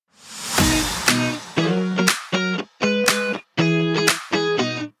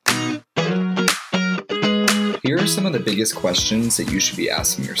some of the biggest questions that you should be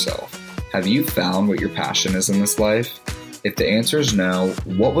asking yourself? Have you found what your passion is in this life? If the answer is no,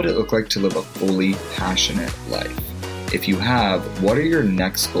 what would it look like to live a fully passionate life? If you have, what are your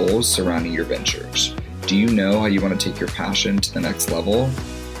next goals surrounding your ventures? Do you know how you want to take your passion to the next level?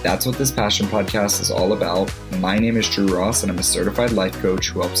 That's what this Passion Podcast is all about. My name is Drew Ross, and I'm a certified life coach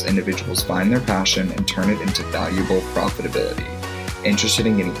who helps individuals find their passion and turn it into valuable profitability. Interested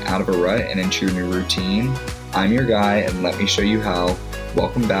in getting out of a rut and into your new routine? I'm your guy, and let me show you how.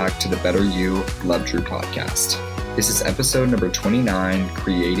 Welcome back to the Better You, Love Drew podcast. This is episode number 29,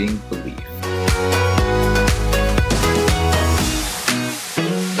 Creating Belief.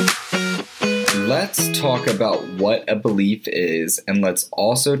 Let's talk about what a belief is, and let's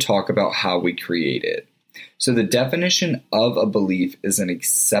also talk about how we create it. So the definition of a belief is an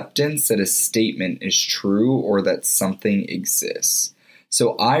acceptance that a statement is true or that something exists.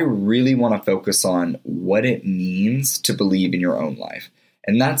 So I really want to focus on what it means to believe in your own life.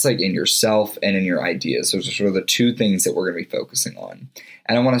 And that's like in yourself and in your ideas. Those are sort of the two things that we're going to be focusing on.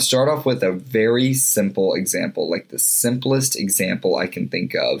 And I want to start off with a very simple example, like the simplest example I can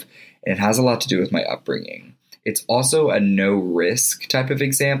think of. And it has a lot to do with my upbringing. It's also a no-risk type of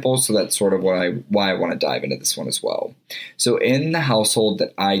example, so that's sort of why I want to dive into this one as well. So in the household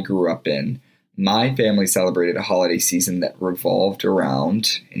that I grew up in, my family celebrated a holiday season that revolved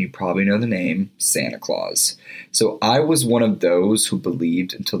around, and you probably know the name, Santa Claus. So I was one of those who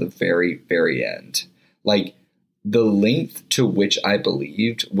believed until the very, very end. Like, the length to which I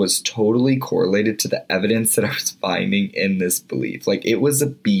believed was totally correlated to the evidence that I was finding in this belief. Like, it was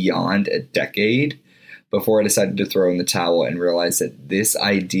beyond a decade before I decided to throw in the towel and realize that this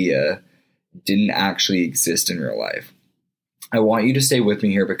idea didn't actually exist in real life. I want you to stay with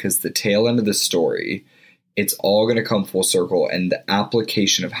me here because the tail end of the story, it's all going to come full circle, and the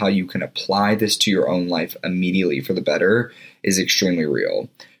application of how you can apply this to your own life immediately for the better is extremely real.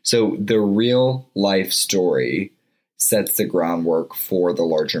 So the real life story sets the groundwork for the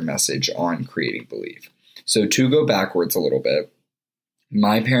larger message on creating belief. So to go backwards a little bit,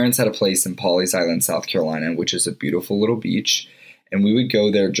 my parents had a place in Pawleys Island, South Carolina, which is a beautiful little beach. And we would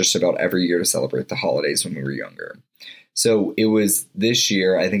go there just about every year to celebrate the holidays when we were younger. So it was this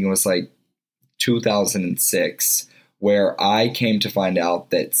year, I think it was like 2006, where I came to find out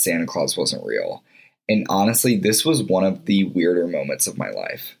that Santa Claus wasn't real. And honestly, this was one of the weirder moments of my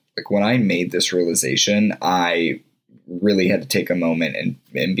life. Like, when I made this realization, I really had to take a moment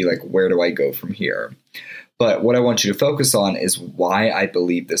and be like, where do I go from here? But what I want you to focus on is why I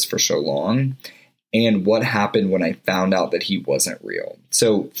believed this for so long and what happened when I found out that he wasn't real.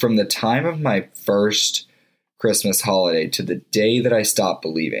 So from the time of my first Christmas holiday to the day that I stopped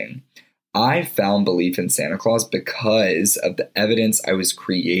believing, I found belief in Santa Claus because of the evidence I was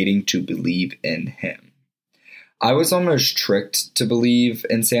creating to believe in him. I was almost tricked to believe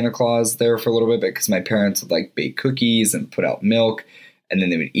in Santa Claus there for a little bit because my parents would like bake cookies and put out milk, and then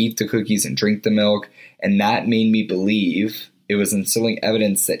they would eat the cookies and drink the milk. And that made me believe it was instilling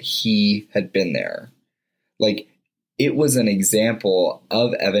evidence that he had been there. Like, it was an example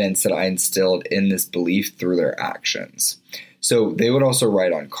of evidence that I instilled in this belief through their actions. So they would also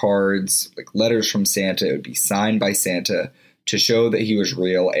write on cards, like letters from Santa. It would be signed by Santa to show that he was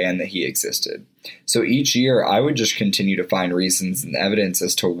real and that he existed. So each year I would just continue to find reasons and evidence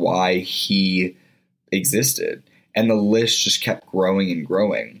as to why he existed. And the list just kept growing and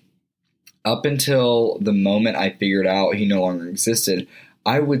growing. Up until the moment I figured out he no longer existed,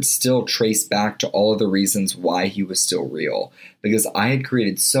 I would still trace back to all of the reasons why he was still real, because I had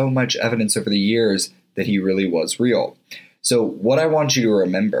created so much evidence over the years that he really was real. So what I want you to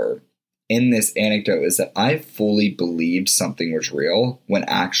remember in this anecdote is that I fully believed something was real when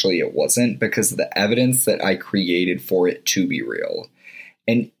actually it wasn't, because of the evidence that I created for it to be real.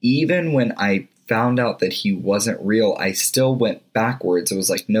 And even when I found out that he wasn't real, I still went backwards. It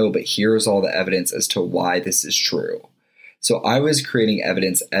was like, no, but here's all the evidence as to why this is true. So I was creating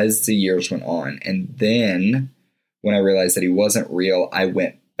evidence as the years went on. And then when I realized that he wasn't real, I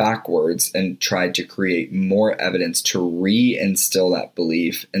went backwards and tried to create more evidence to reinstill that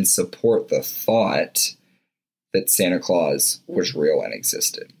belief and support the thought that Santa Claus was real and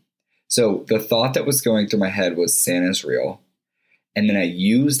existed. So the thought that was going through my head was Santa's real. And then I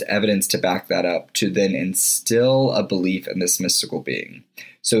used evidence to back that up to then instill a belief in this mystical being.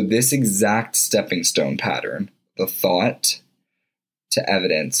 So this exact stepping stone pattern, the thought to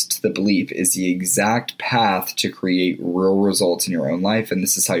evidence to the belief, is the exact path to create real results in your own life. And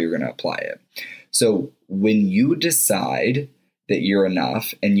this is how you're going to apply it. So when you decide that you're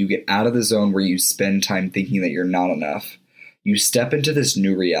enough and you get out of the zone where you spend time thinking that you're not enough, You step into this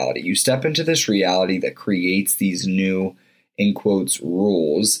new reality. You step into this reality that creates these new, in quotes,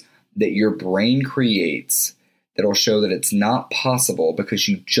 rules that your brain creates that'll show that it's not possible because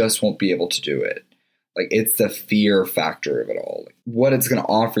you just won't be able to do it. Like, it's the fear factor of it all. What it's going to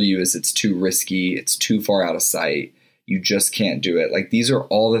offer you is it's too risky. It's too far out of sight. You just can't do it. Like, these are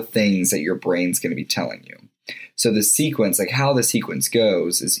all the things that your brain's going to be telling you. So the sequence, like how the sequence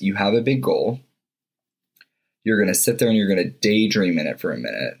goes is you have a big goal. You're going to sit there and you're going to daydream in it for a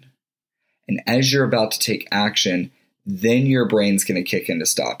minute. And as you're about to take action, then your brain's going to kick in to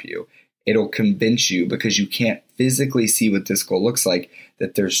stop you. It'll convince you, because you can't physically see what this goal looks like,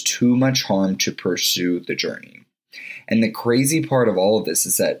 that there's too much harm to pursue the journey. And the crazy part of all of this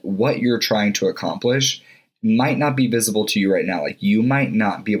is that what you're trying to accomplish might not be visible to you right now. Like, you might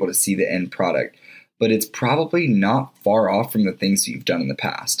not be able to see the end product, but it's probably not far off from the things that you've done in the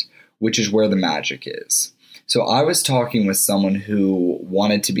past, which is where the magic is. So I was talking with someone who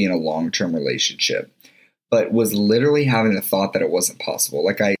wanted to be in a long-term relationship, but was literally having the thought that it wasn't possible.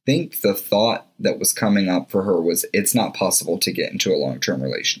 Like, I think the thought that was coming up for her was, it's not possible to get into a long-term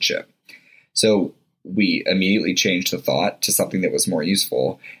relationship. So we immediately changed the thought to something that was more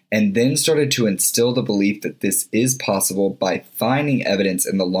useful, and then started to instill the belief that this is possible by finding evidence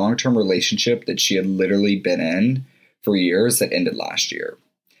in the long-term relationship that she had literally been in for years that ended last year.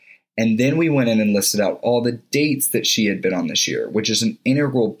 And then we went in and listed out all the dates that she had been on this year, which is an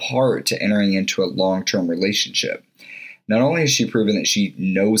integral part to entering into a long-term relationship. Not only has she proven that she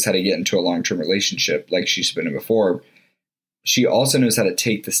knows how to get into a long-term relationship like she's been in before, she also knows how to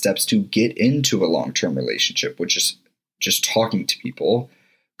take the steps to get into a long-term relationship, which is just talking to people,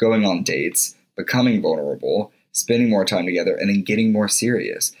 going on dates, becoming vulnerable, spending more time together, and then getting more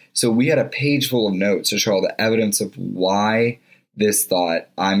serious. So we had a page full of notes to show all the evidence of why this thought,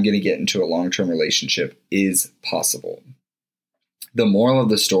 I'm going to get into a long-term relationship, is possible. The moral of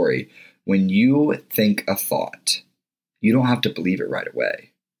the story, when you think a thought, you don't have to believe it right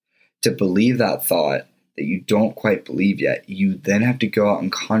away. To believe that thought that you don't quite believe yet, you then have to go out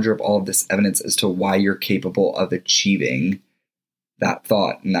and conjure up all of this evidence as to why you're capable of achieving that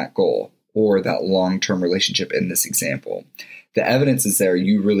thought and that goal, or that long-term relationship in this example. The evidence is there.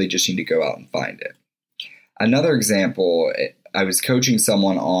 You really just need to go out and find it. Another example, I was coaching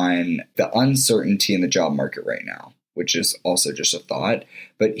someone on the uncertainty in the job market right now, which is also just a thought.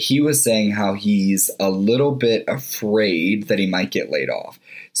 But he was saying how he's a little bit afraid that he might get laid off.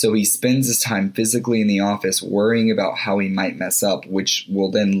 So he spends his time physically in the office worrying about how he might mess up, which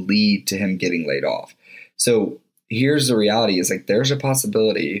will then lead to him getting laid off. So here's the reality, is like, there's a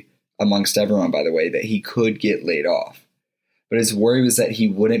possibility amongst everyone, by the way, that he could get laid off. But his worry was that he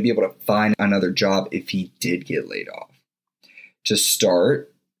wouldn't be able to find another job if he did get laid off. To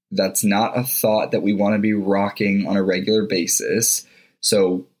start, that's not a thought that we want to be rocking on a regular basis.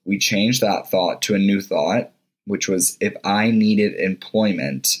 So we changed that thought to a new thought, which was, if I needed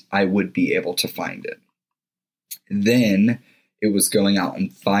employment, I would be able to find it. Then it was going out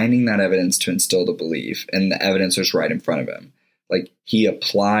and finding that evidence to instill the belief, and the evidence was right in front of him. Like, he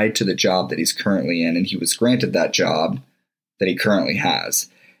applied to the job that he's currently in, and he was granted that job that he currently has,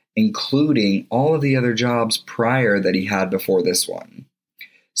 including all of the other jobs prior that he had before this one.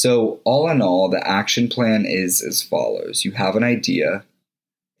 So all in all, the action plan is as follows. You have an idea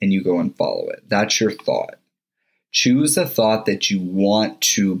and you go and follow it. That's your thought. Choose a thought that you want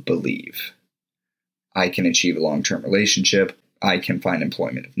to believe. I can achieve a long-term relationship. I can find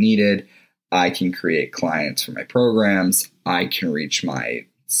employment if needed. I can create clients for my programs. I can reach my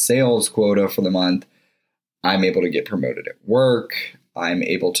sales quota for the month. I'm able to get promoted at work. I'm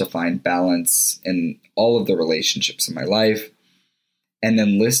able to find balance in all of the relationships in my life. And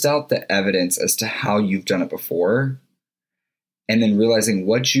then list out the evidence as to how you've done it before. And then realizing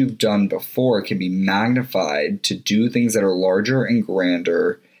what you've done before can be magnified to do things that are larger and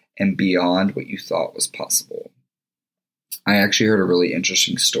grander and beyond what you thought was possible. I actually heard a really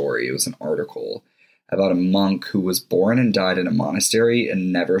interesting story. It was an article about a monk who was born and died in a monastery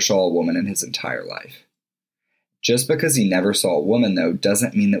and never saw a woman in his entire life. Just because he never saw a woman, though,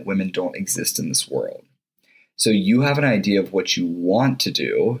 doesn't mean that women don't exist in this world. So you have an idea of what you want to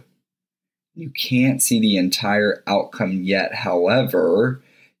do. You can't see the entire outcome yet. However,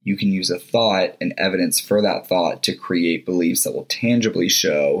 you can use a thought and evidence for that thought to create beliefs that will tangibly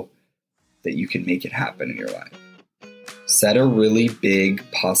show that you can make it happen in your life. Set a really big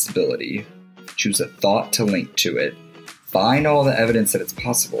possibility. Choose a thought to link to it. Find all the evidence that it's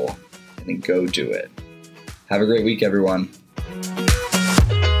possible, and then go do it. Have a great week, everyone.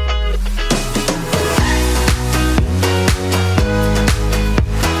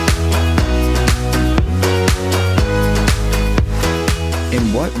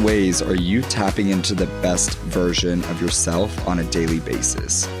 what ways are you tapping into the best version of yourself on a daily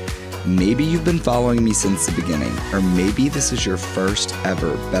basis? Maybe you've been following me since the beginning, or maybe this is your first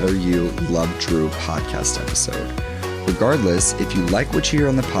ever Better You, Love Drew podcast episode. Regardless, if you like what you hear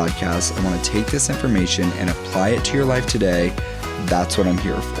on the podcast and want to take this information and apply it to your life today, that's what I'm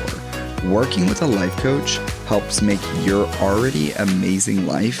here for. Working with a life coach helps make your already amazing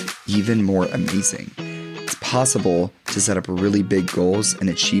life even more amazing. It's possible to set up really big goals and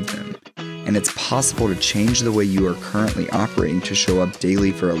achieve them. And it's possible to change the way you are currently operating to show up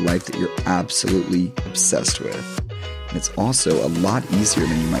daily for a life that you're absolutely obsessed with. And it's also a lot easier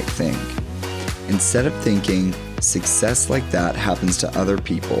than you might think. Instead of thinking success like that happens to other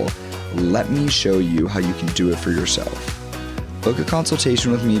people, let me show you how you can do it for yourself. Book a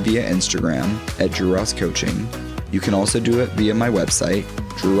consultation with me via Instagram at Drew Ross Coaching. You can also do it via my website,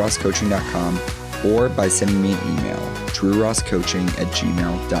 drewrosscoaching.com, or by sending me an email,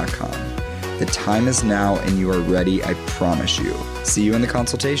 drewrosscoaching@gmail.com. The time is now and you are ready, I promise you. See you in the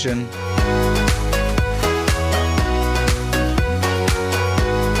consultation.